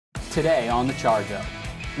Today on The Charge Up,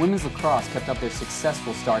 women's lacrosse kept up their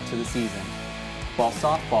successful start to the season, while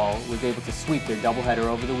softball was able to sweep their doubleheader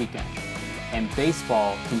over the weekend, and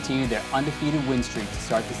baseball continued their undefeated win streak to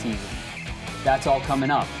start the season. That's all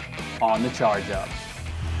coming up on The Charge Up.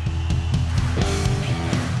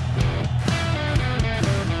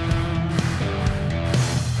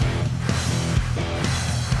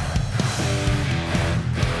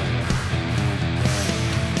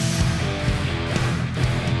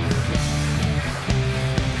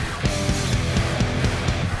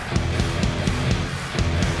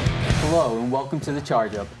 Hello and welcome to The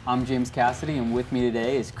Charge Up. I'm James Cassidy, and with me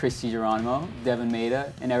today is Christy Geronimo, Devin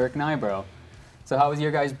Maida, and Eric Nybro. So how was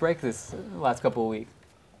your guys' break this last couple of weeks?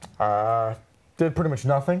 Did pretty much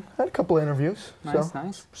nothing. Had a couple of interviews.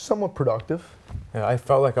 Nice. Somewhat productive. Yeah, I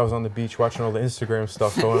felt like I was on the beach watching all the Instagram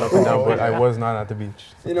stuff going up and down, but I was not at the beach.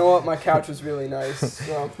 You know what? My couch was really nice,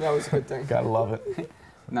 so that was a good thing. Gotta love it.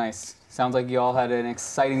 Nice. Sounds like you all had an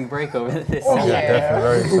exciting break over this. Oh, season. yeah. Definitely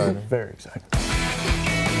very exciting. Very exciting.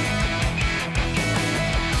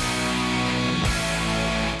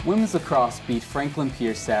 Women's lacrosse beat Franklin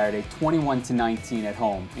Pierce Saturday 21-19 at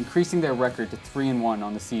home, increasing their record to 3-1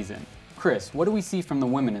 on the season. Chris, what do we see from the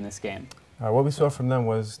women in this game? What we saw from them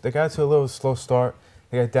was they got to a little slow start.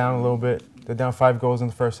 They got down a little bit. They're down 5 goals in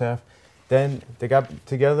the first half. Then they got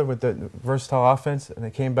together with the versatile offense, and they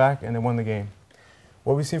came back and they won the game.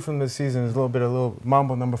 What we see from this season is a little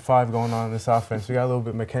Mambo number 5 going on in this offense. We got a little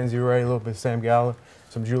bit Mackenzie Ray, a little bit Sam Galler,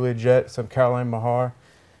 some Julia Jett, some Caroline Mahar.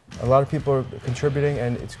 A lot of people are contributing,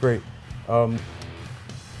 and it's great.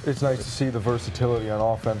 It's nice to see the versatility on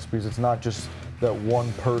offense because it's not just that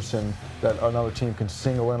one person that another team can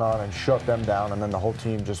single in on and shut them down, and then the whole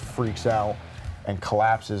team just freaks out and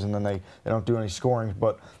collapses, and then they don't do any scoring.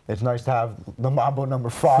 But it's nice to have the Mambo number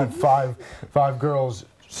 5, five girls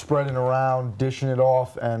spreading around, dishing it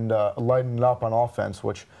off, and lighting it up on offense,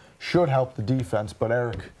 which should help the defense. But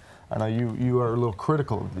Eric, I know you are a little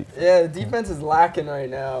critical of the defense. Yeah, the defense is lacking right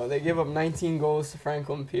now. They give up 19 goals to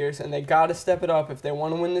Franklin Pierce, and they got to step it up if they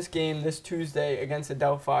want to win this game this Tuesday against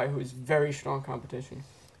Adelphi, who's very strong competition.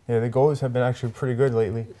 Yeah, the goalies have been actually pretty good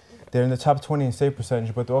lately. They're in the top 20 in save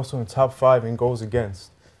percentage, but they're also in the top 5 in goals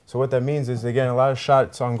against. So what that means is they're getting a lot of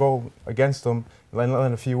shots on goal against them, letting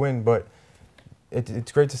a few in, but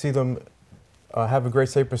it's great to see them have a great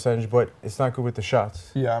save percentage, but it's not good with the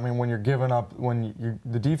shots. Yeah, I mean, when you're giving up,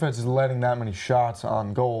 the defense is letting that many shots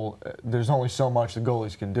on goal, there's only so much the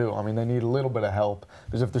goalies can do. I mean, they need a little bit of help,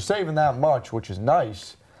 because if they're saving that much, which is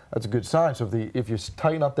nice, that's a good sign. So if you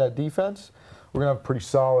tighten up that defense, we're gonna have a pretty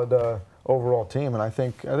solid overall team, and I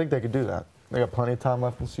think they could do that. They got plenty of time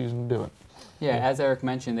left in the season to do it. Yeah, as Eric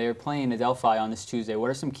mentioned, they are playing Adelphi on this Tuesday.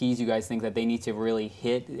 What are some keys you guys think that they need to really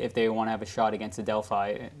hit if they want to have a shot against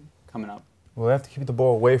Adelphi coming up? Well, they have to keep the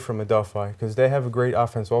ball away from Adelphi because they have a great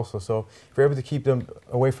offense also. So if you're able to keep them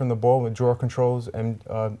away from the ball with draw controls and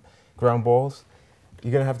ground balls,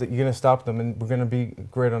 you're gonna stop them, and we're gonna be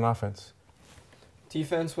great on offense.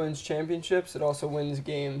 Defense wins championships. It also wins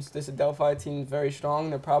games. This Adelphi team is very strong.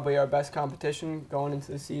 They're probably our best competition going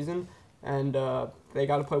into the season, and they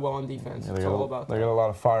got to play well on defense. Yeah, it's all about they that. got a lot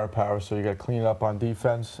of firepower, so you got to clean it up on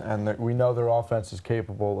defense, and we know their offense is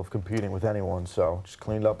capable of competing with anyone. So just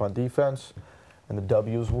clean it up on defense, and the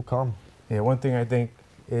W's will come. Yeah, one thing I think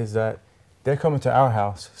is that they're coming to our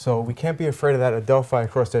house, so we can't be afraid of that Adelphi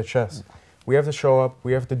across their chest. We have to show up.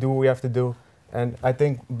 We have to do what we have to do, and I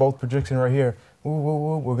think both prediction right here,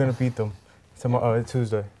 we're gonna beat them tomorrow,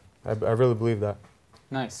 Tuesday. I really believe that.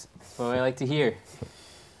 Nice. That's what I like to hear.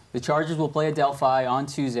 The Chargers will play Adelphi on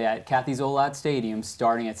Tuesday at Kathy Zolat Stadium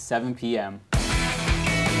starting at 7 p.m.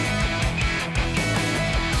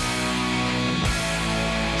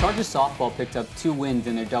 Chargers softball picked up 2 wins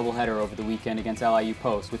in their doubleheader over the weekend against LIU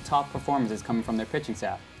Post, with top performances coming from their pitching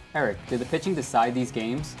staff. Eric, did the pitching decide these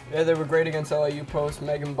games? Yeah, they were great against LIU Post,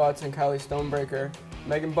 Megan Butts and Kylie Stonebreaker.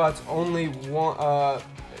 Megan Butts only 0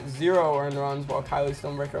 earned runs, while Kylie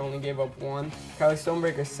Stonebreaker only gave up 1. Kylie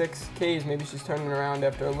Stonebreaker 6 Ks. Maybe she's turning around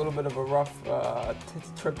after a little bit of a rough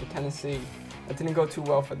trip to Tennessee. That didn't go too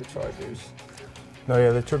well for the Chargers. No, yeah,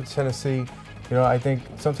 the trip to Tennessee, I think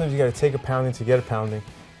sometimes you got to take a pounding to get a pounding.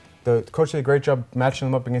 The coach did a great job matching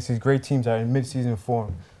them up against these great teams that are in mid-season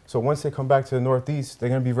form. So once they come back to the Northeast, they're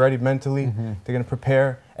going to be ready mentally. They're going to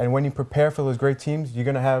prepare. And when you prepare for those great teams, you're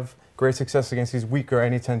going to have great success against these weaker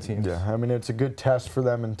NA10 teams. Yeah, I mean, it's a good test for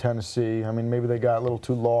them in Tennessee. I mean, maybe they got a little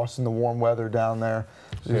too lost in the warm weather down there.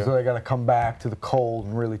 So they got to come back to the cold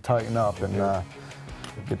and really tighten up. And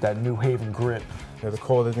Get that New Haven grit. Yeah, the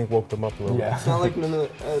cold, I think, woke them up a little Yeah. It's not like none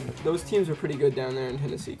of those teams are pretty good down there in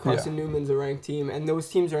Tennessee. Carson Newman's a ranked team, and those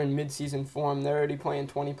teams are in mid-season form. They're already playing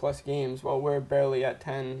 20-plus games, while we're barely at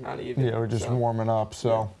 10, not even. Yeah, we're just warming up,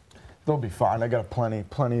 so they'll be fine. They got plenty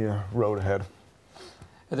of road ahead.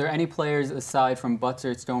 Are there any players aside from Butts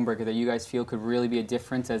or Stonebreaker that you guys feel could really be a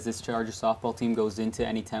difference as this Charger softball team goes into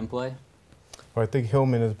any 10 play? Well, I think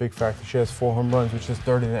Hillman is a big factor. She has 4 home runs, which is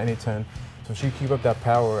third in any 10. So if she keep up that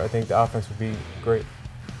power, I think the offense would be great.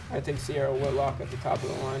 I think Sierra Whitlock at the top of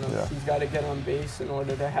the lineup. Yeah. She's got to get on base in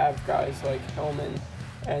order to have guys like Hillman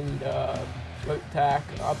and Tack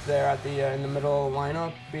up there at in the middle of the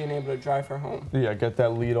lineup being able to drive her home. Yeah, get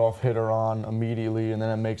that leadoff hitter on immediately, and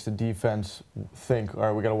then it makes the defense think, all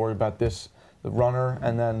right, we got to worry about the runner,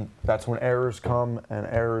 and then that's when errors come, and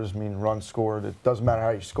errors mean runs scored. It doesn't matter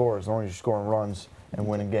how you score, as long as you're scoring runs and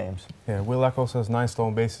winning games. Yeah, Whitlock also has 9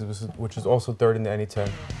 stolen bases, which is also third in the any 10.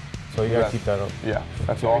 So you got to keep that up. Yeah,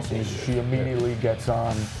 that's awesome. She immediately gets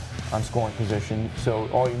on scoring position. So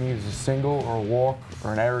all you need is a single or a walk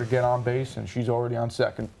or an error to get on base, and she's already on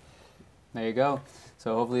second. There you go.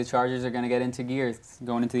 So hopefully the Chargers are going to get into gear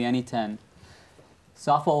going into the NE10.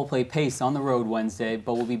 Softball will play Pace on the road Wednesday,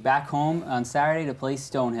 but we'll be back home on Saturday to play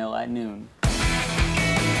Stonehill at noon.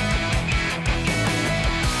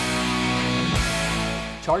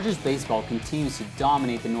 Chargers baseball continues to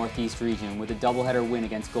dominate the Northeast region with a doubleheader win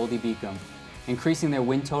against Goldie Beacom, increasing their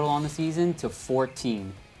win total on the season to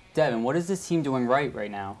 14. Devin, what is this team doing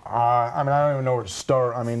right now? I mean, I don't even know where to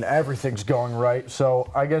start. I mean, everything's going right.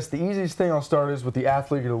 So I guess the easiest thing I'll start is with the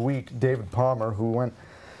athlete of the week, David Palmer, who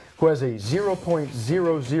has a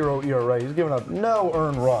 0.00 ERA. He's given up no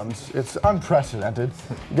earned runs. It's unprecedented.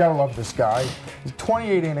 You gotta love this guy.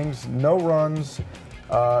 28 innings, no runs.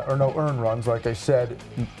 Or no earned runs, like I said.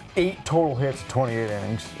 8 total hits, 28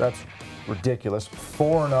 innings. That's ridiculous.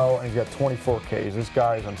 4-0, and he's got 24 Ks. This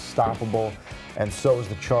guy is unstoppable, and so is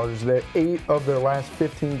the Chargers. They're 8 of their last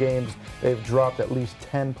 15 games, they've dropped at least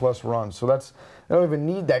 10-plus runs. So they don't even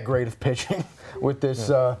need that great of pitching with this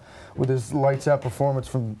lights-out performance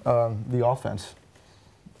from the offense.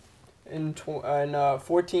 In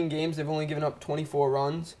 14 games, they've only given up 24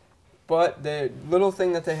 runs. But the little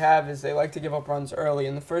thing that they have is they like to give up runs early.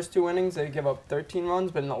 In the first 2 innings, they give up 13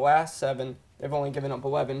 runs, but in the last 7, they've only given up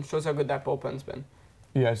 11. Shows how good that bullpen's been.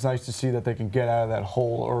 Yeah, it's nice to see that they can get out of that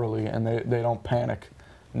hole early, and they don't panic.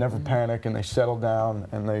 Never panic, and they settle down,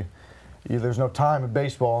 and there's no time in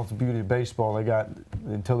baseball. It's the beauty of baseball. They got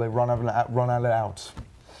until they run out of outs.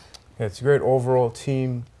 Yeah, it's a great overall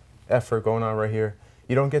team effort going on right here.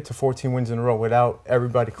 You don't get to 14 wins in a row without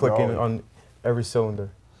everybody clicking on every cylinder.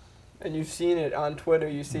 And you've seen it on Twitter.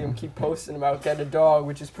 You see them keep posting about get a dog,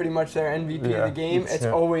 which is pretty much their MVP of the game. It's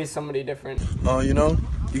always somebody different. You know,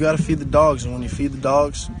 you got to feed the dogs, and when you feed the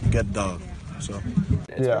dogs, you get a dog. So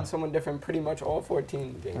it's been someone different pretty much all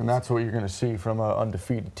 14 games. And that's what you're going to see from an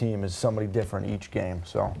undefeated team is somebody different each game.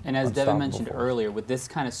 So and as Devin mentioned earlier, with this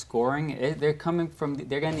kind of scoring, they're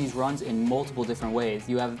getting these runs in multiple different ways.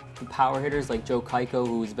 You have power hitters like Joe Keiko,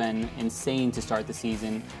 who's been insane to start the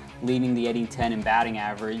season, leading the NE10 in batting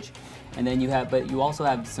average. And then you also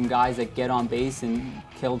have some guys that get on base and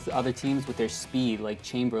kill other teams with their speed, like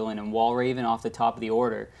Chamberlain and Walraven off the top of the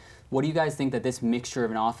order. What do you guys think that this mixture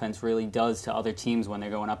of an offense really does to other teams when they're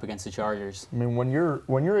going up against the Chargers? I mean, when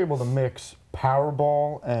you're able to mix power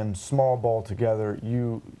ball and small ball together,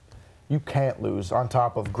 you can't lose on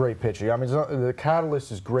top of great pitching. I mean, the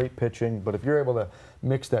catalyst is great pitching, but if you're able to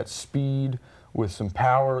mix that speed with some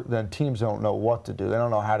power, then teams don't know what to do. They don't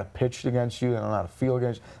know how to pitch against you. They don't know how to feel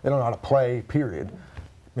against you. They don't know how to play, period.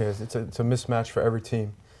 Yes, it's a mismatch for every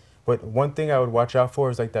team. But one thing I would watch out for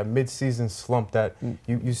is like that mid-season slump that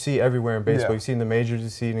you see everywhere in baseball. Yeah. You see in the majors, you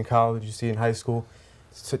see it in college, you see it in high school.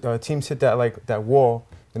 So, teams hit that wall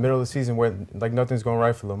in the middle of the season where like nothing's going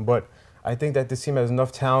right for them. But I think that this team has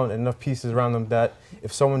enough talent and enough pieces around them that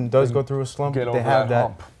if someone does go through a slump, they have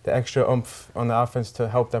the extra oomph on the offense to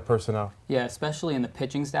help that person out. Yeah, especially in the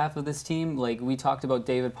pitching staff of this team. Like we talked about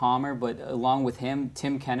David Palmer, but along with him,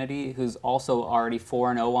 Tim Kennedy, who's also already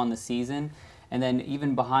 4-0 on the season. And then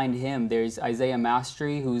even behind him, there's Isaiah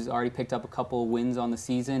Mastry, who's already picked up a couple wins on the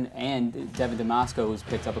season, and Devin Damasco, who's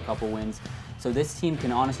picked up a couple wins. So this team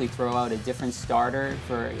can honestly throw out a different starter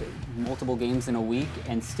for multiple games in a week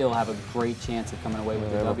and still have a great chance of coming away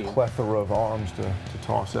with a W. A plethora of arms to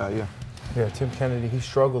toss at you. Yeah, Tim Kennedy, he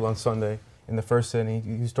struggled on Sunday in the first inning.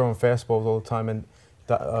 He was throwing fastballs all the time, and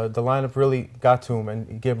the lineup really got to him, and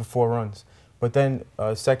he gave him 4 runs. But then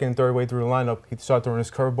second and third way through the lineup, he started throwing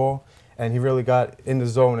his curveball, and he really got in the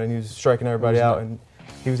zone, and he was striking everybody out. And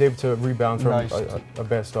he was able to rebound from Nice a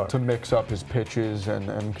bad start. to mix up his pitches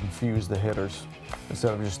and confuse the hitters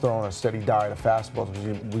instead of just throwing a steady diet of fastballs,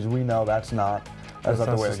 because we know that's not the way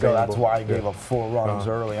to go. That's sustainable. why he gave up 4 runs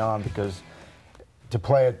early on, because to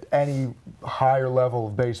play at any higher level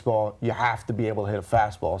of baseball, you have to be able to hit a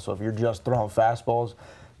fastball. So if you're just throwing fastballs,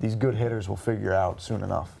 these good hitters will figure out soon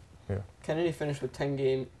enough. Yeah. Kennedy finished with 10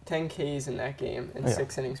 Ks in that game and Yeah.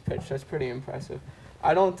 6 innings pitched. That's pretty impressive.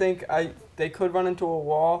 I don't think they could run into a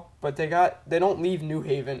wall, but they don't leave New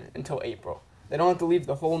Haven until April. They don't have to leave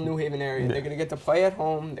the whole New Haven area. Yeah. They're going to get to play at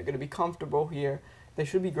home. They're going to be comfortable here. They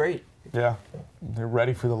should be great. Yeah, they're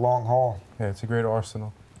ready for the long haul. Yeah, it's a great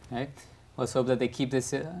arsenal. Okay. Let's hope that they keep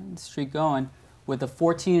this streak going. With a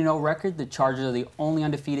 14-0 record, the Chargers are the only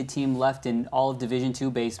undefeated team left in all of Division II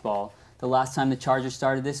baseball. The last time the Chargers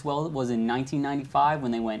started this well was in 1995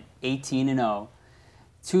 when they went 18-0.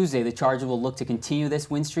 Tuesday, the Chargers will look to continue this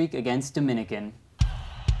win streak against Dominican.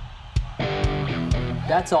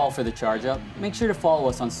 That's all for the Charge Up. Make sure to follow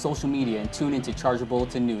us on social media and tune into Charger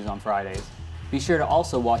Bulletin News on Fridays. Be sure to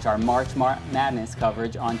also watch our March Madness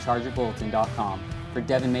coverage on ChargerBulletin.com. For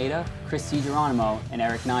Devin Maida, Chris DiGeronimo, and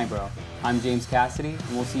Eric Nybro, I'm James Cassidy,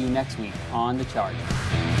 and we'll see you next week on The Charge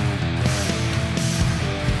Up.